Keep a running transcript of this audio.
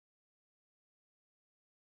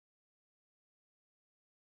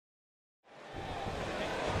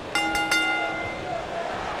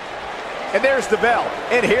And there's the bell.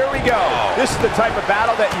 And here we go. This is the type of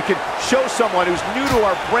battle that you can show someone who's new to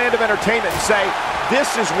our brand of entertainment and say,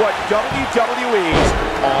 this is what WWE's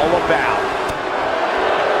all about.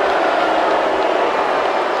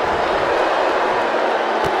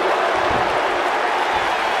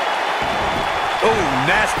 Oh,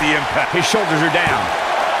 nasty impact. His shoulders are down.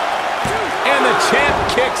 And the champ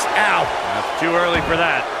kicks out. That's too early for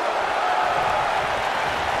that.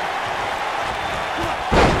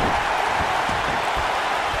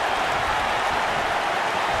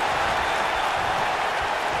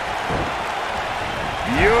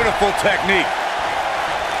 Beautiful technique.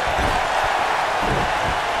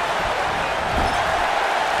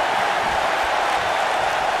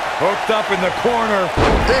 Hooked up in the corner.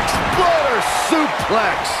 Exploder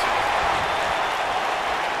suplex.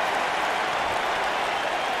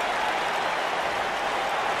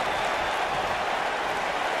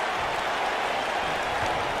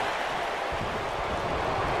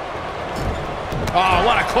 Oh,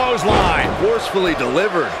 what a clothesline. Forcefully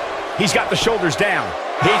delivered. He's got the shoulders down.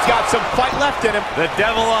 He's got some fight left in him. The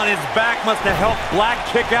devil on his back must have helped Black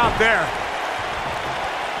kick out there.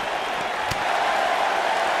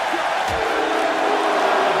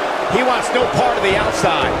 He wants no part of the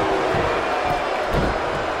outside.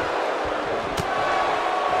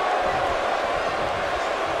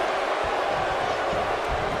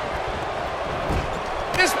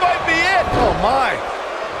 This might be it. Oh, my.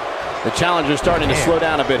 The challenger's starting to slow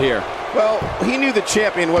down a bit here. Well, he knew the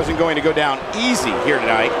champion wasn't going to go down easy here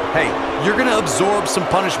tonight. Hey, you're going to absorb some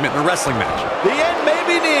punishment in a wrestling match. The end may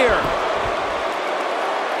be near.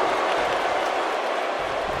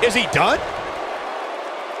 Is he done?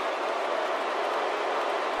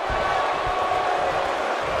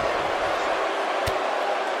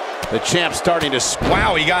 The champ's starting to...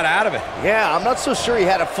 Wow, he got out of it. Yeah, I'm not so sure he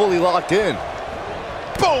had it fully locked in.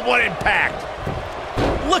 Boom, what impact.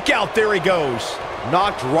 Look out, there he goes.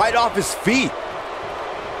 Knocked right off his feet.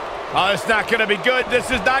 Oh, it's not going to be good.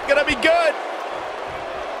 This is not going to be good.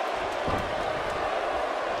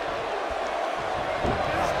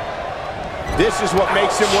 This is what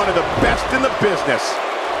makes him one of the best in the business.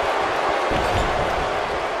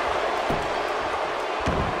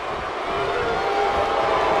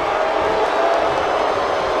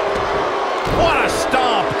 What a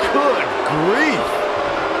stomp. Good grief.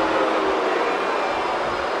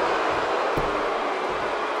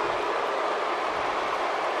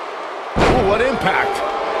 What impact!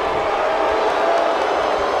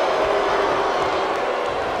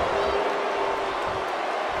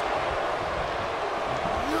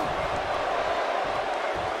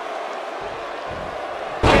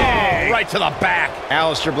 Oh, right to the back.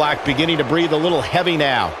 Aleister Black beginning to breathe a little heavy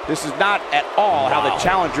now. This is not at all how the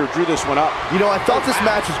challenger drew this one up. You know, I thought this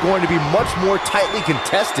match was going to be much more tightly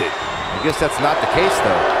contested. I guess that's not the case,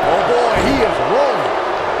 though. Oh boy, he is rolling.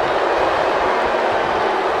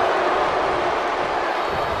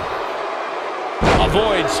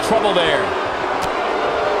 Avoids trouble there.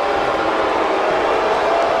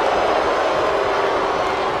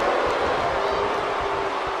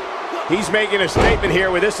 He's making a statement here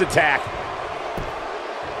with this attack.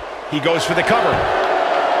 He goes for the cover.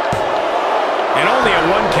 And only a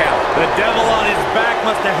 1 count. The devil on his back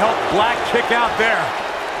must have helped Black kick out there.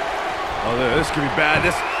 Oh, this could be bad.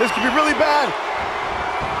 This could be really bad.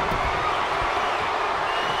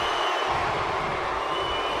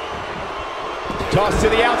 Toss to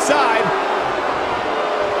the outside.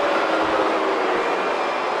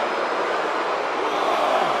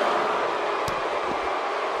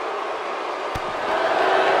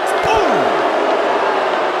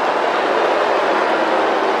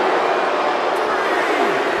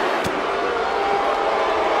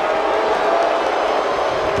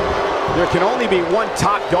 There can only be one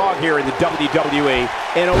top dog here in the WWE,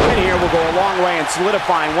 and a win here will go a long way in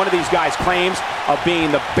solidifying one of these guys' claims of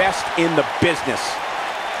being the best in the business.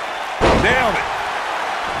 Nailed it.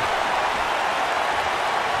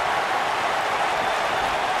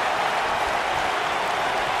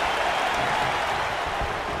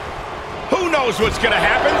 Who knows what's going to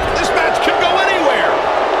happen? This match could go anywhere.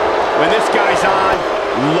 When this guy's on,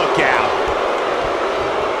 look out.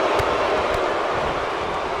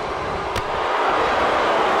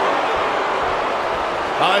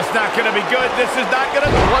 Oh, it's not going to be good. This is not going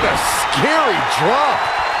to... What a scary drop.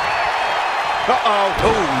 Uh-oh.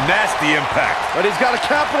 Oh, nasty impact. But he's got to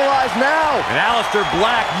capitalize now. And Aleister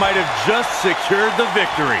Black might have just secured the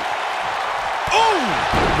victory. Oh!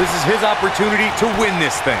 This is his opportunity to win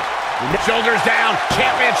this thing. Shoulders down,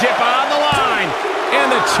 championship on the line.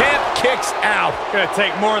 And the champ kicks out. Gonna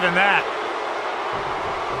take more than that.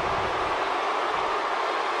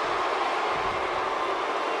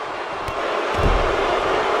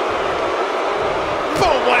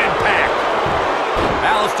 Boom, what impact!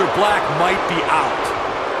 Aleister Black might be out.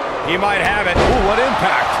 He might have it. Ooh, what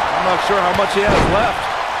impact. I'm not sure how much he has left.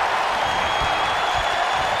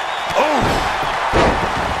 Oh!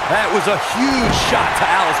 That was a huge shot to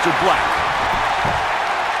Aleister Black.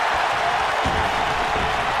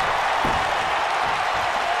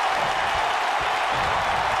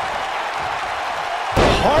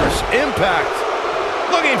 Harsh impact.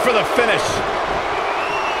 Looking for the finish.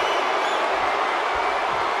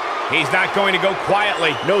 He's not going to go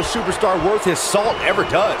quietly. No superstar worth his salt ever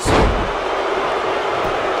does.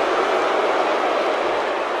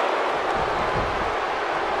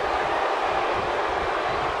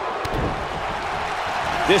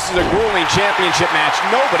 This is a grueling championship match.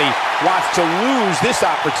 Nobody wants to lose this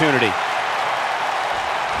opportunity.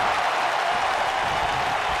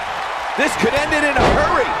 This could end it in a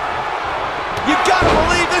hurry. You gotta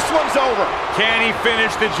believe this one's over. Can he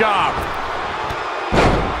finish the job?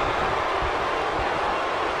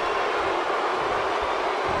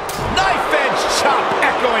 Knife edge chop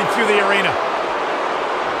echoing through the arena.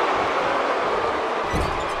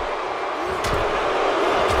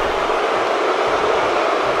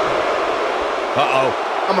 Uh-oh.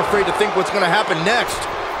 I'm afraid to think what's going to happen next.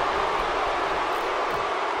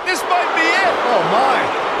 This might be it. Oh, my.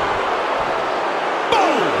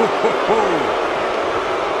 Boom!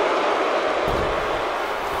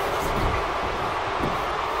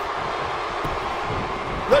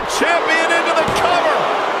 The champion into the cover.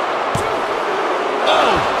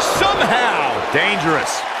 Oh, somehow.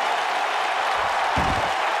 Dangerous.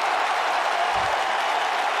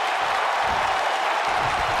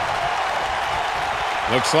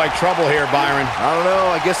 Looks like trouble here, Byron. I don't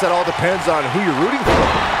know. I guess that all depends on who you're rooting for.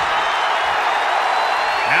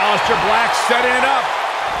 Aleister Black setting it up.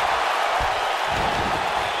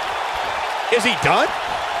 Is he done?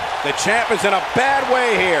 The champ is in a bad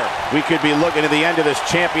way here. We could be looking at the end of this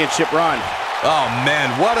championship run. Oh,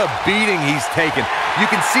 man, what a beating he's taken.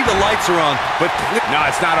 You can see the lights are on, but... No,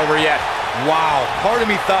 it's not over yet. Wow, part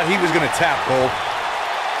of me thought he was going to tap, Cole.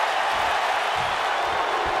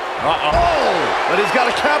 Uh-oh. Oh, but he's got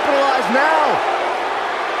to capitalize now.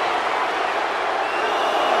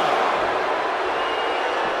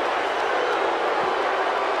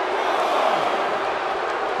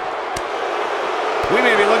 We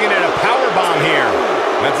may be looking at a power bomb here.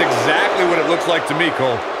 That's exactly what it looks like to me,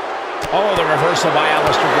 Cole. Oh, the reversal by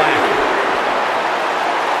Aleister Black.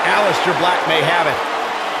 Aleister Black may have it.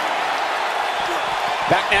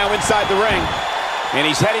 Back now inside the ring. And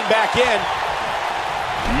he's heading back in.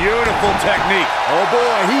 Beautiful technique. Oh,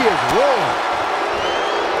 boy, he is rolling.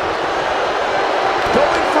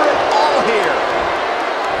 Going for it all here.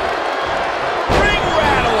 Ring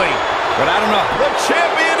rattling. But I don't know. The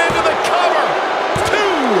champion into the cover.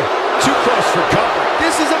 Too close for comfort.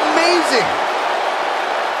 This is amazing.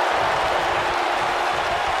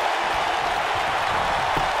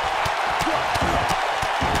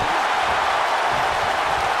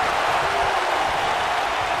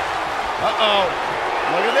 Uh-oh.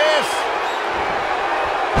 Look at this.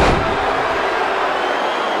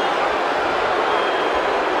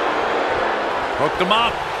 Hooked him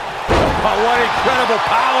up. Oh, what incredible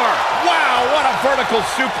power. Wow, what a vertical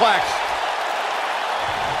suplex.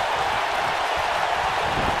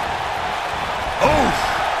 Oof.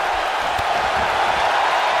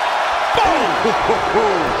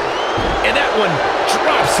 Boom. And that one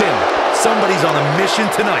drops him. Somebody's on a mission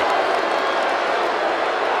tonight.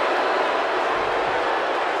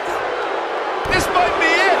 This might be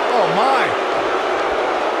it. Oh, my.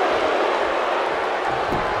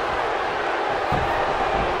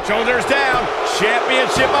 Shoulders down.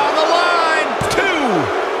 Championship on the line. 2.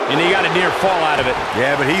 And he got a near fall out of it.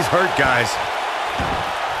 Yeah, but he's hurt, guys.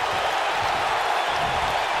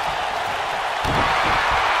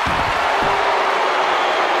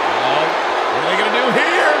 Oh, what are they going to do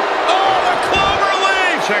here? Oh, the clover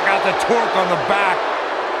leaf. Check out the torque on the back.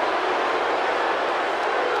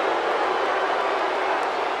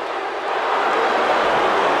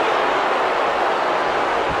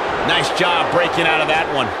 Nice job breaking out of that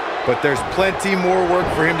one. But there's plenty more work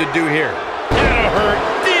for him to do here. That'll hurt.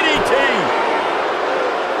 DDT.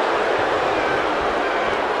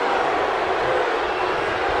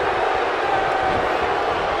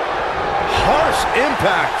 Harsh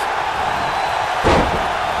impact.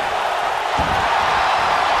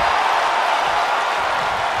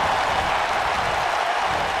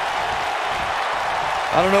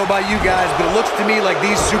 I don't know about you guys, but it looks to me like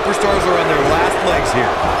these superstars are on their last legs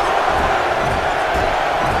here.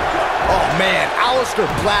 Oh, man, Aleister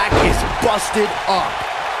Black is busted up.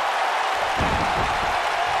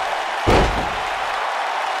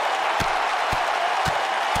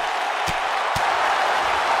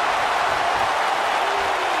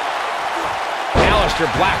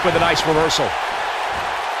 Aleister Black with a nice reversal.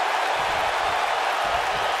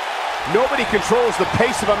 Nobody controls the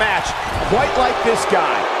pace of a match quite like this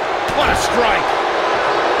guy. What a strike.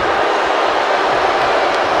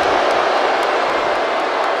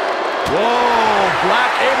 Whoa,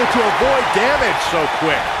 Black able to avoid damage so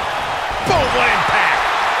quick. Boom, what impact.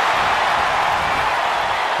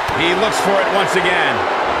 He looks for it once again.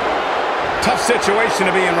 Tough situation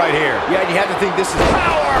to be in right here. Yeah, and you have to think this is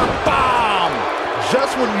power bomb.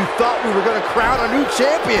 Just when you thought we were going to crown a new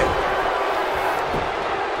champion.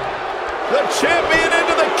 The champion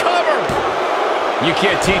into the cover. You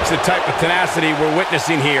can't teach the type of tenacity we're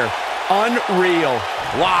witnessing here. Unreal.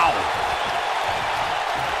 Wow.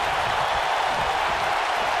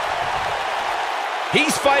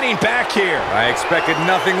 He's fighting back here. I expected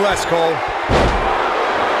nothing less, Cole.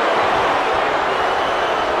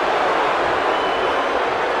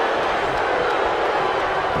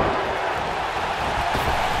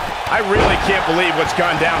 I really can't believe what's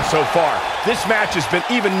gone down so far. This match has been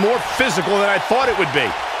even more physical than I thought it would be.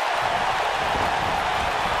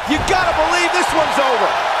 You gotta believe this one's over.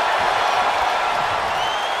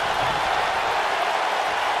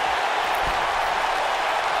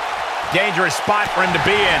 Dangerous spot for him to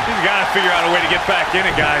be in. He's got to figure out a way to get back in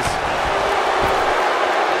it, guys.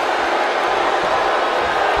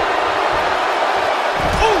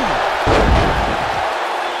 Ooh!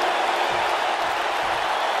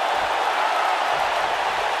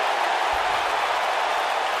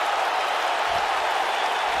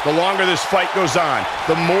 The longer this fight goes on,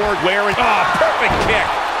 the more wearing. Oh, perfect kick.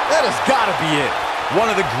 That has got to be it.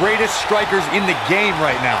 One of the greatest strikers in the game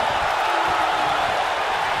right now.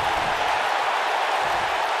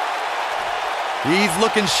 He's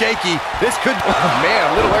looking shaky. This could... Oh, man,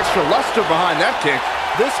 a little extra luster behind that kick.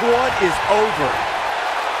 This one is over.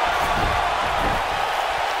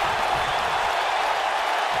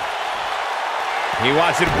 He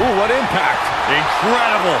wants it. Ooh, what impact.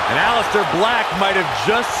 Incredible. And Aleister Black might have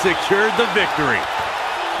just secured the victory.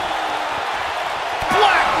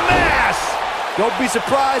 Black mass. Don't be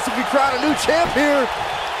surprised if we crown a new champ here.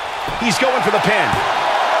 He's going for the pin.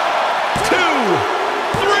 2,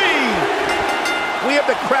 3. We have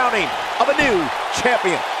the crowning of a new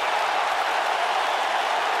champion.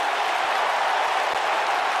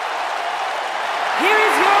 Here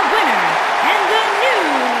is your winner and the new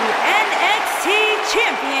NXT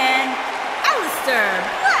champion, Aleister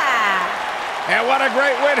Black. And what a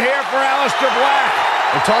great win here for Aleister Black.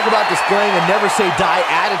 And talk about displaying a never-say-die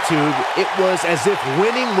attitude. It was as if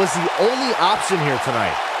winning was the only option here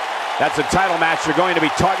tonight. That's a title match you're going to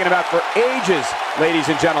be talking about for ages, ladies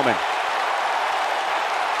and gentlemen.